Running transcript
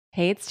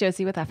Hey, it's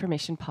Josie with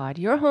Affirmation Pod,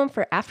 your home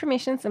for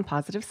affirmations and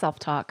positive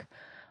self-talk.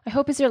 I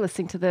hope as you're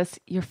listening to this,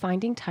 you're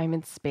finding time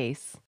and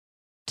space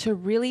to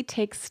really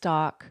take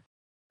stock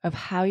of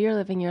how you're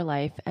living your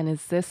life and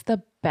is this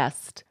the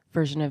best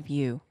version of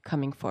you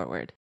coming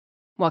forward.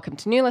 Welcome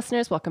to new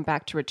listeners. Welcome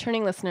back to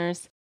returning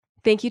listeners.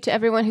 Thank you to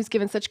everyone who's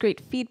given such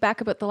great feedback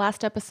about the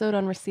last episode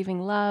on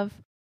receiving love.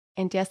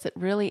 And yes, it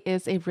really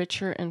is a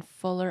richer and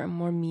fuller and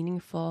more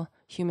meaningful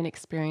human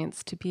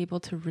experience to be able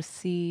to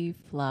receive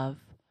love.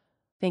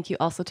 Thank you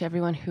also to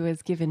everyone who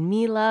has given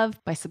me love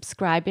by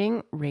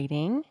subscribing,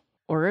 rating,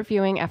 or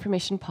reviewing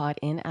Affirmation Pod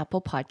in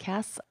Apple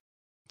Podcasts.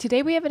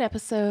 Today we have an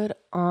episode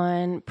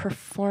on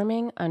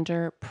performing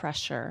under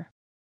pressure.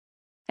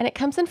 And it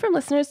comes in from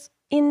listeners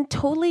in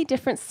totally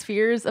different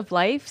spheres of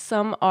life.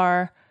 Some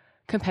are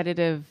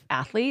competitive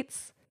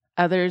athletes.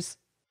 Others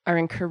are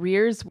in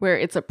careers where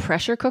it's a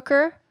pressure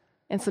cooker.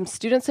 And some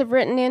students have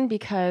written in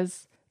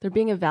because they're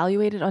being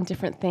evaluated on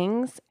different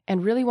things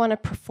and really want to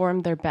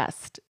perform their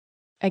best.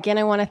 Again,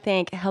 I want to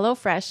thank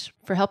HelloFresh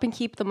for helping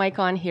keep the mic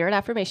on here at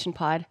Affirmation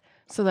Pod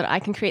so that I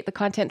can create the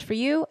content for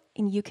you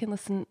and you can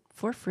listen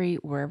for free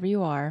wherever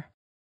you are.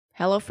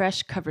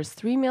 HelloFresh covers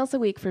 3 meals a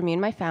week for me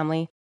and my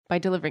family by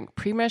delivering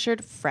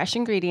pre-measured fresh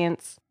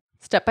ingredients,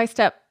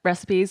 step-by-step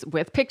recipes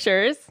with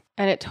pictures,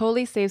 and it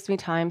totally saves me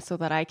time so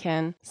that I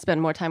can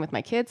spend more time with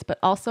my kids, but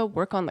also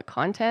work on the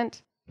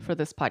content for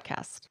this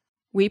podcast.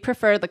 We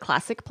prefer the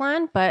classic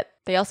plan, but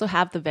they also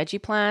have the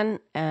veggie plan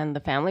and the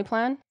family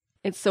plan.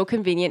 It's so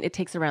convenient. It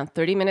takes around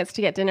 30 minutes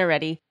to get dinner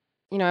ready.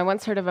 You know, I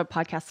once heard of a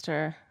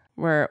podcaster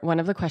where one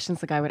of the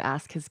questions the guy would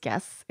ask his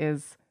guests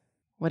is,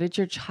 what did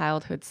your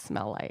childhood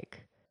smell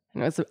like?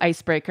 And it was an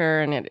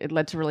icebreaker and it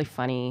led to really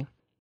funny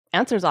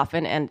answers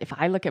often. And if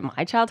I look at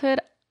my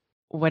childhood,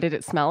 what did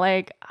it smell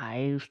like?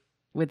 I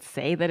would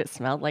say that it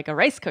smelled like a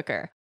rice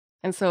cooker.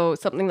 And so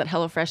something that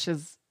HelloFresh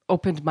has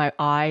opened my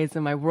eyes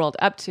and my world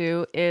up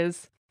to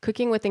is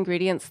cooking with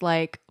ingredients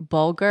like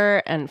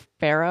bulgur and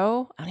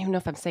farro. I don't even know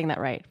if I'm saying that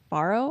right.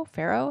 Farro,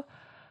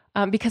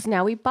 because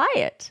now we buy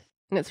it.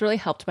 And it's really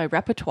helped my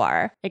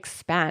repertoire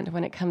expand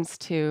when it comes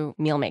to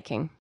meal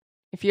making.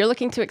 If you're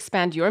looking to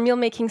expand your meal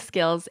making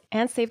skills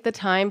and save the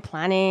time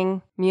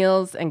planning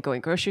meals and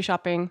going grocery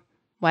shopping,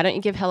 why don't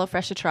you give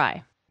HelloFresh a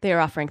try? They are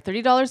offering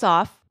 $30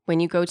 off when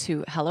you go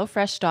to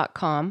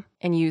HelloFresh.com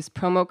and use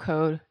promo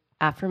code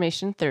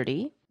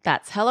Affirmation30.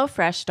 That's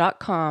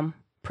HelloFresh.com.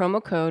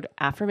 Promo code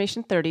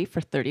Affirmation30 for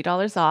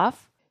 $30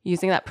 off.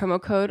 Using that promo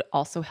code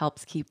also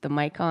helps keep the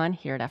mic on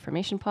here at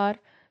Affirmation Pod.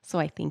 So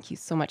I thank you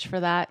so much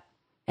for that.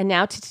 And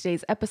now to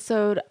today's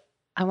episode.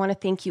 I want to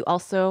thank you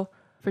also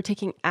for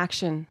taking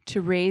action to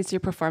raise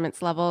your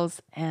performance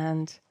levels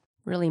and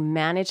really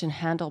manage and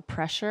handle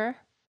pressure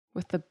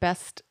with the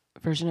best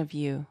version of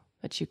you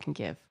that you can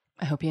give.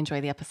 I hope you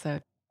enjoy the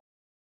episode.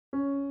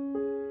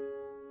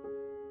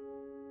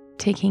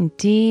 Taking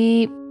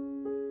deep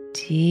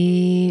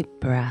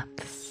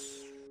breaths.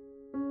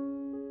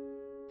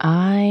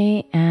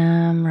 I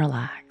am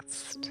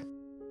relaxed.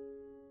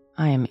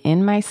 I am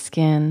in my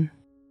skin.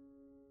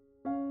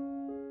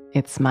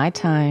 It's my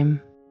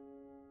time.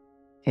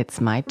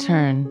 It's my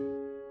turn.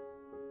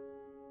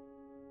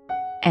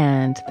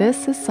 And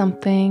this is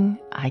something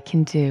I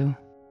can do.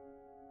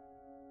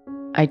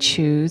 I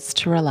choose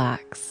to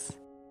relax.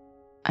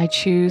 I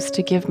choose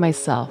to give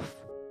myself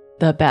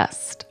the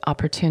best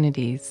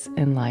opportunities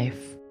in life.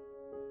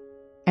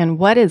 And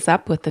what is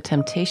up with the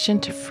temptation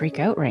to freak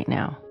out right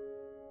now?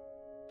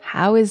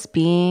 How is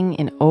being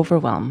in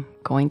overwhelm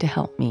going to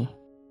help me?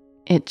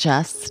 It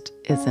just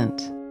isn't.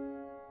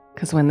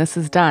 Because when this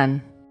is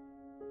done,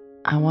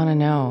 I want to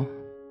know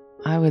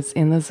I was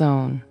in the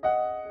zone.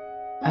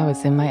 I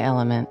was in my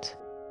element.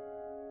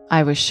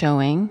 I was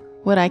showing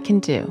what I can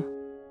do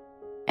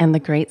and the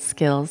great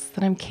skills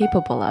that I'm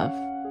capable of.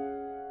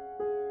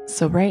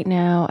 So right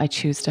now, I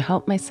choose to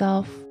help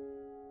myself.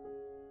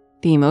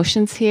 The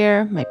emotions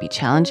here might be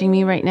challenging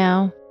me right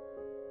now,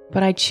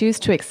 but I choose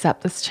to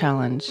accept this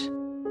challenge.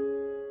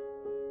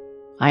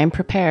 I am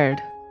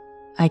prepared.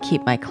 I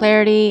keep my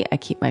clarity. I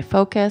keep my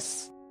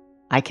focus.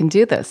 I can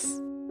do this.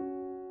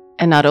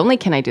 And not only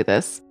can I do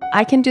this,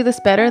 I can do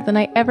this better than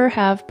I ever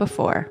have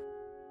before.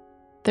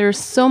 There's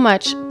so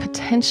much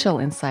potential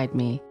inside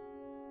me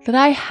that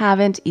I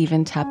haven't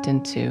even tapped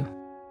into.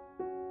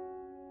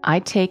 I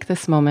take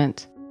this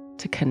moment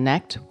to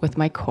connect with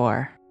my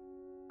core.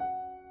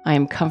 I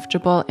am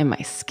comfortable in my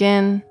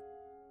skin.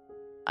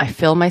 I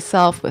fill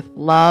myself with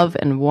love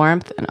and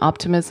warmth and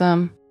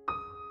optimism.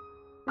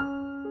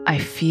 I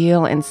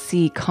feel and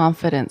see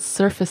confidence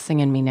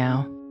surfacing in me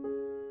now.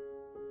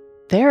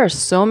 There are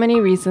so many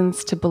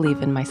reasons to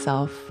believe in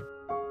myself.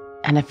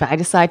 And if I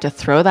decide to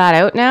throw that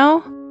out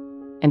now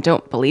and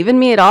don't believe in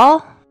me at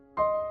all,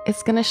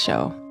 it's going to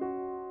show.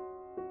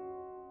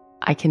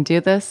 I can do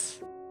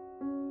this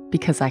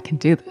because I can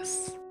do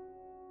this.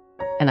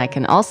 And I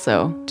can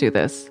also do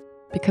this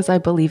because I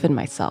believe in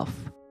myself.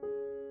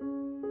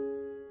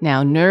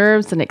 Now,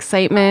 nerves and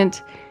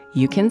excitement,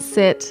 you can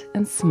sit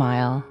and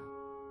smile.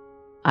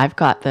 I've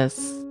got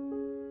this.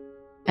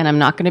 and I'm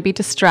not going to be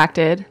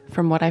distracted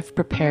from what I've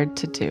prepared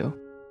to do.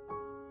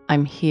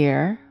 I'm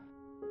here.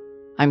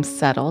 I'm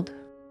settled.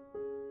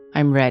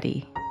 I'm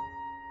ready.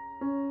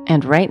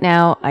 And right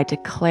now, I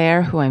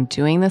declare who I'm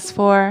doing this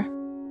for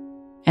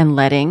and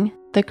letting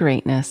the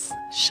greatness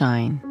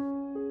shine.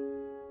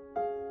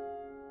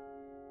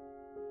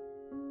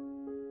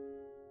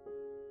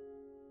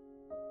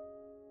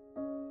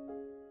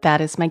 That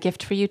is my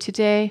gift for you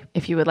today.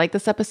 If you would like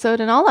this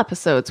episode and all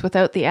episodes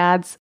without the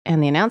ads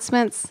and the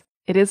announcements,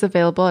 it is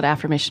available at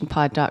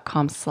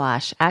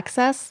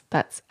affirmationpod.com/access.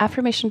 That's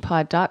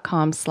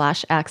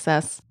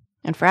affirmationpod.com/access.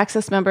 And for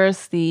Access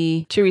members,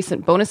 the 2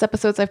 recent bonus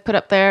episodes I've put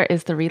up there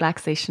is the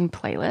relaxation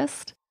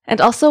playlist,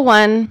 and also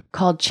one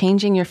called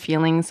Changing Your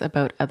Feelings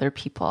About Other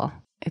People.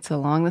 It's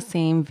along the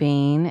same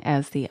vein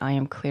as the I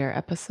Am Clear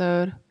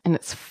episode, and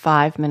it's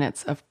 5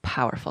 minutes of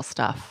powerful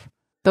stuff.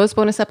 Those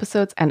bonus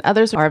episodes and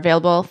others are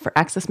available for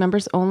Access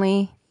members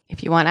only.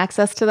 If you want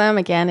access to them,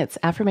 again, it's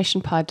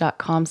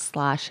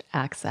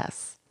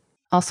affirmationpod.com/access.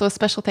 Also, a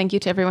special thank you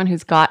to everyone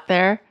who's got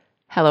their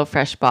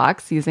HelloFresh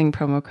box using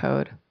promo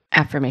code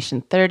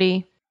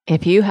Affirmation30.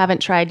 If you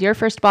haven't tried your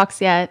first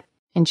box yet,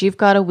 and you've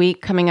got a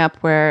week coming up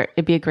where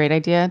it'd be a great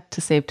idea to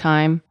save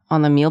time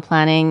on the meal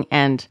planning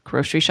and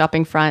grocery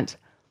shopping front,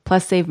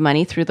 plus save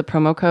money through the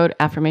promo code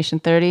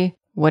Affirmation30,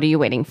 what are you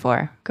waiting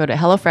for? Go to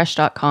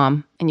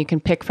HelloFresh.com and you can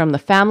pick from the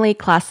family,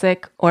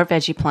 classic, or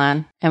veggie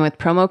plan. And with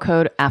promo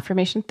code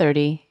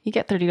Affirmation30, you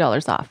get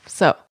 $30 off.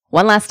 So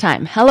one last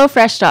time,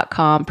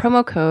 HelloFresh.com,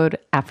 promo code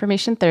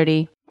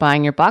Affirmation30.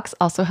 Buying your box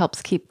also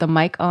helps keep the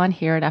mic on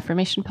here at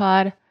Affirmation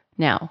Pod.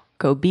 Now,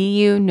 go be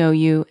you, know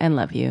you, and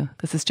love you.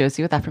 This is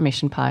Josie with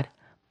Affirmation Pod.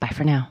 Bye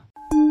for now.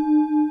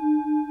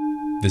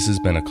 This has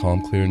been a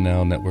Calm Clear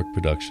Now Network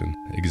production.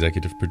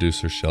 Executive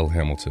producer Shell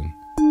Hamilton.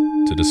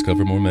 To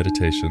discover more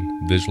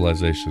meditation,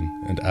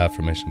 visualization, and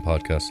affirmation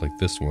podcasts like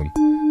this one,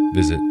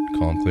 visit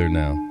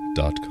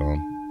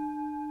calmclearnow.com.